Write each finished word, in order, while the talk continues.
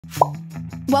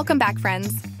Welcome back,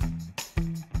 friends.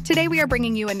 Today we are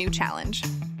bringing you a new challenge.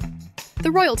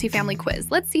 The Royalty Family Quiz.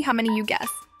 Let's see how many you guess.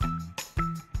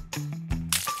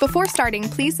 Before starting,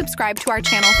 please subscribe to our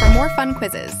channel for more fun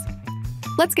quizzes.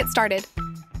 Let's get started.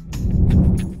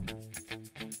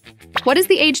 What is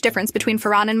the age difference between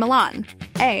Ferran and Milan?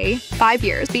 A. 5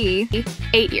 years. B.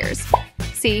 8 years.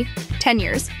 C. 10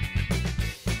 years.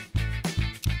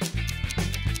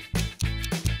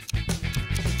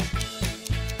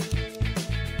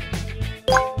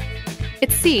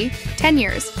 It's C. 10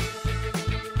 years.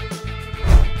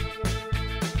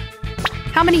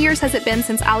 How many years has it been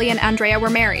since Ali and Andrea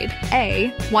were married?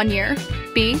 A. 1 year.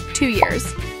 B. 2 years.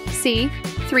 C.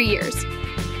 3 years.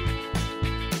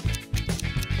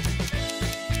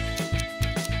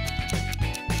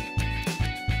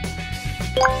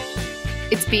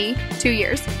 It's B. 2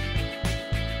 years.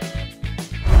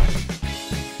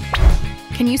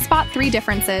 Can you spot 3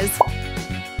 differences?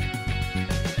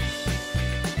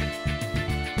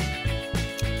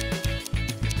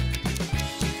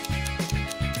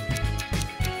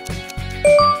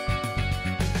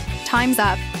 Time's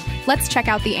up. Let's check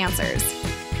out the answers.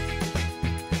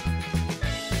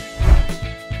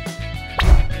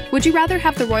 Would you rather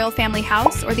have the royal family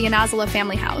house or the Anazala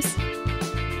family house?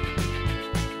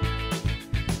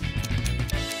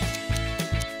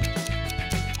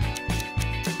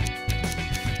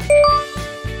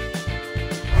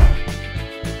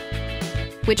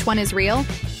 Which one is real?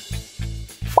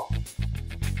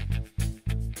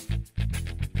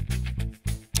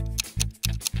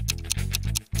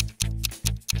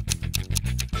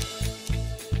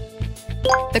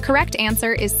 The correct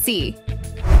answer is C.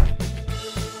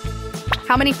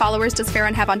 How many followers does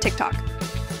Ferran have on TikTok?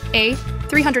 A.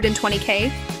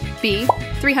 320K. B.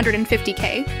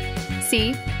 350K.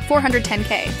 C.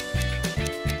 410K.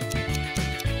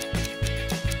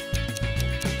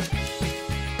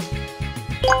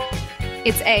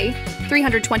 It's A.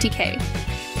 320K.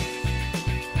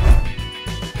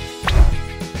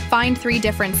 Find 3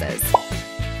 differences.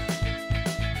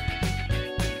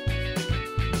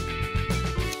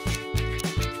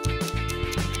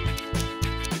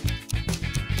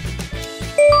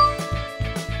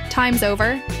 Time's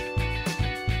over.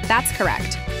 That's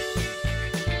correct.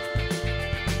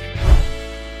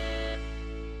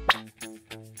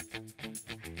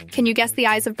 Can you guess the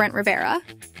eyes of Brent Rivera?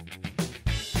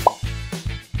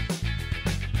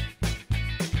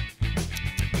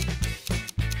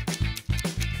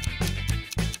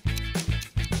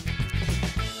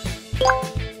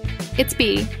 It's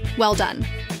B. Well done.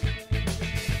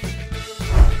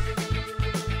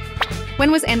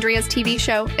 When was Andrea's TV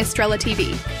show Estrella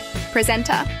TV?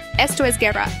 Presenta. Esto es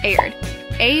Guerra aired.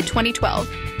 A. 2012.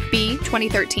 B.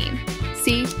 2013.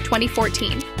 C.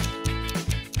 2014.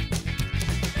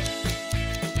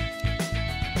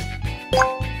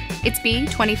 It's B.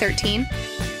 2013.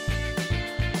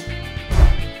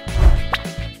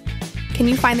 Can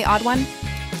you find the odd one?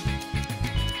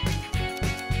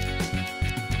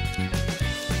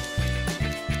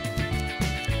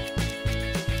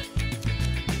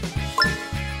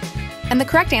 And the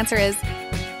correct answer is,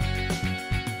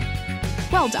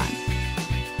 well done.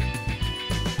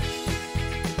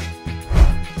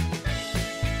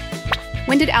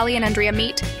 When did Ali and Andrea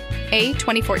meet? A.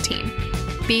 2014.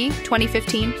 B.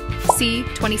 2015. C.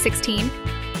 2016.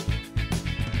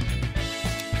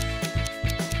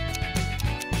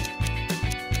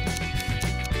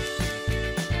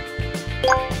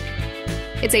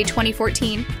 It's A.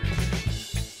 2014.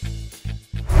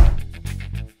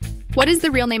 What is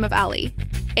the real name of Ali?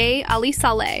 A. Ali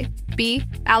Saleh. B.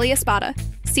 Ali Espada.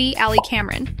 C. Ali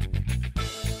Cameron.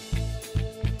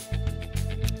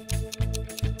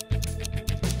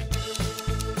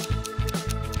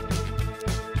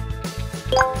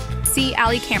 C.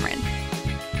 Ali Cameron.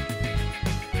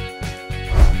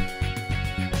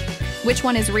 Which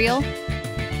one is real?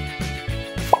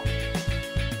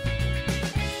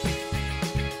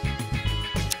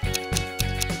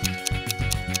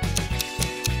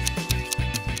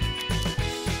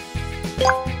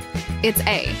 It's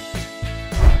A.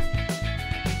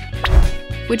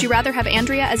 Would you rather have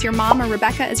Andrea as your mom or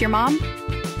Rebecca as your mom?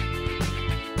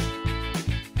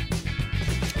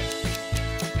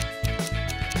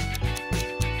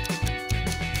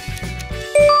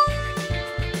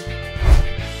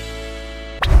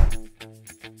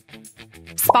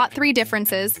 Spot 3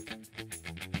 differences.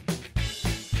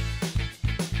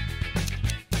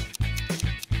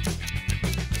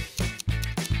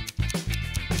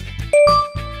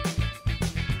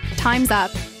 Time's up.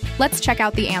 Let's check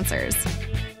out the answers.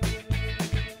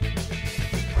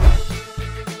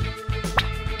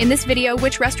 In this video,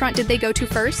 which restaurant did they go to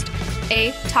first?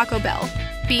 A. Taco Bell.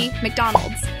 B.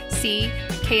 McDonald's. C.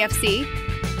 KFC.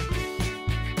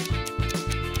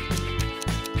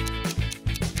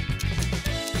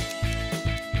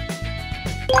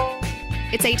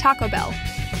 It's A. Taco Bell.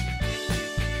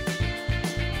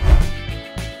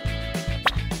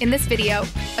 In this video,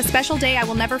 a special day I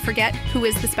will never forget. Who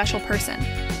is the special person?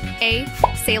 A.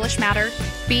 Salish Matter.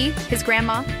 B. His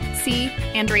grandma. C.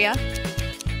 Andrea.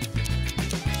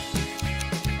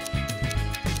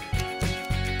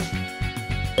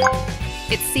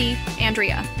 It's C.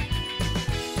 Andrea.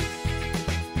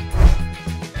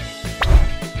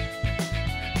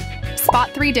 Spot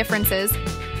 3 differences.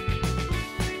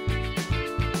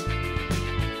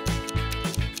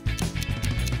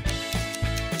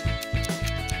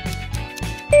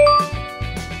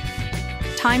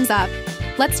 Time's up.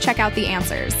 Let's check out the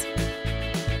answers.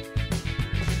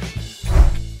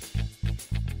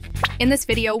 In this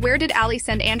video, where did Ali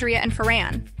send Andrea and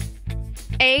Ferran?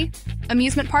 A.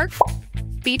 Amusement park.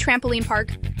 B. Trampoline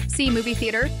park. C. Movie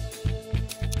theater.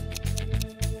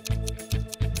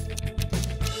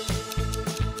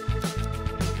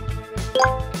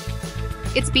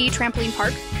 It's B. Trampoline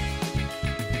park.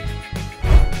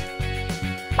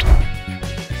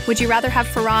 Would you rather have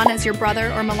Ferran as your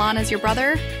brother or Milan as your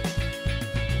brother?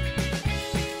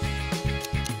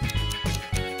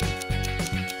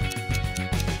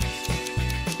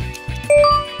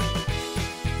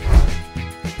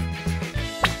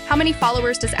 How many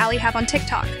followers does Ali have on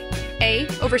TikTok? A.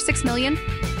 Over 6 million.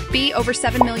 B. Over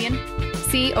 7 million.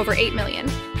 C. Over 8 million.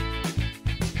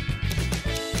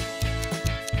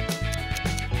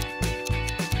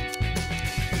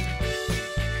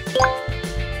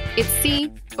 It's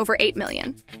C. Over 8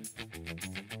 million.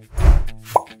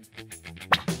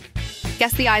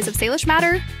 Guess the eyes of Salish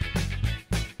Matter?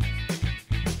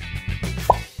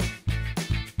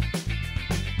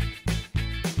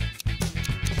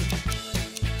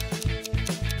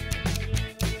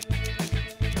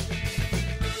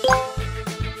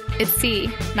 It's C.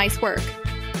 Nice work.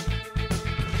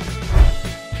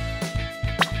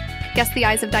 Guess the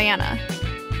eyes of Diana.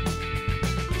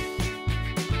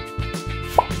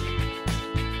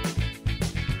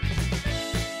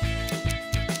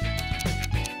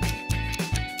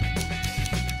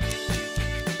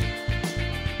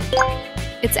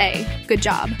 It's A. Good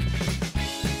job.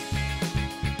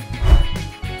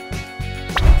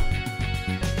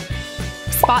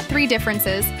 Spot 3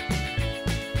 differences.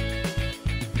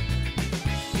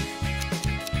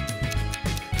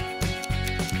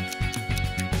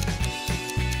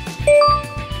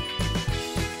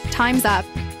 Time's up.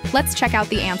 Let's check out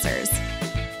the answers.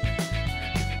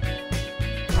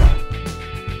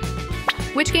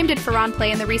 Which game did Ferran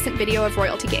play in the recent video of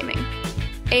royalty gaming?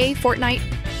 A. Fortnite.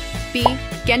 B.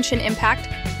 Genshin Impact.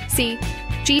 C.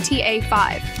 GTA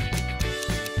 5.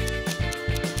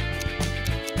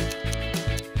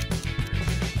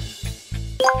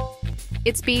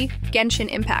 It's B. Genshin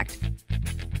Impact.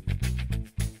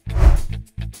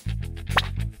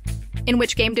 In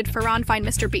which game did Ferran find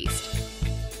Mr. Beast?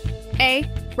 A.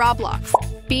 Roblox.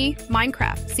 B.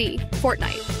 Minecraft. C.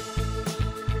 Fortnite.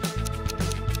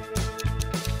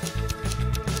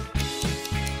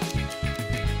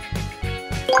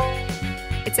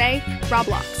 It's A.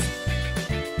 Roblox.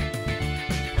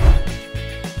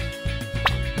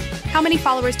 How many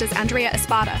followers does Andrea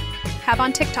Espada have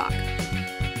on TikTok?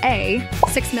 A.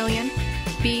 6 million.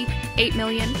 B. 8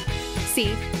 million.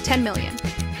 C. 10 million.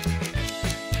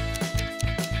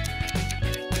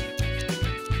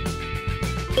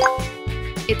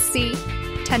 It's C.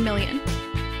 10 million.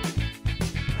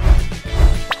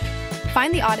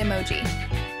 Find the odd emoji.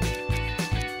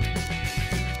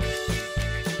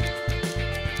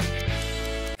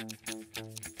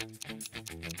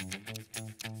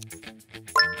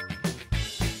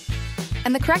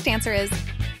 And the correct answer is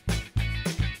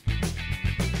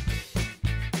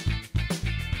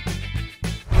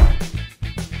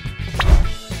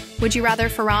would you rather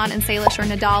Ferran and Salish or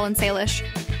Nadal and Salish?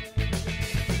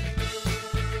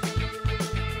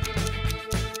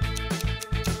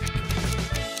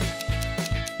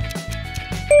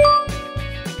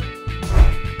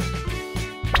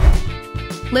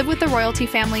 Live with the royalty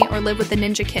family or live with the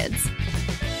ninja kids?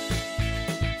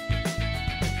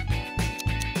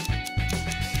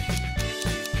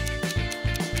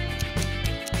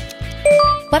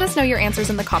 Let us know your answers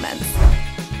in the comments.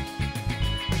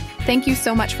 Thank you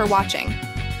so much for watching.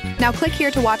 Now click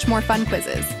here to watch more fun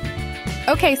quizzes.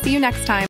 Okay, see you next time.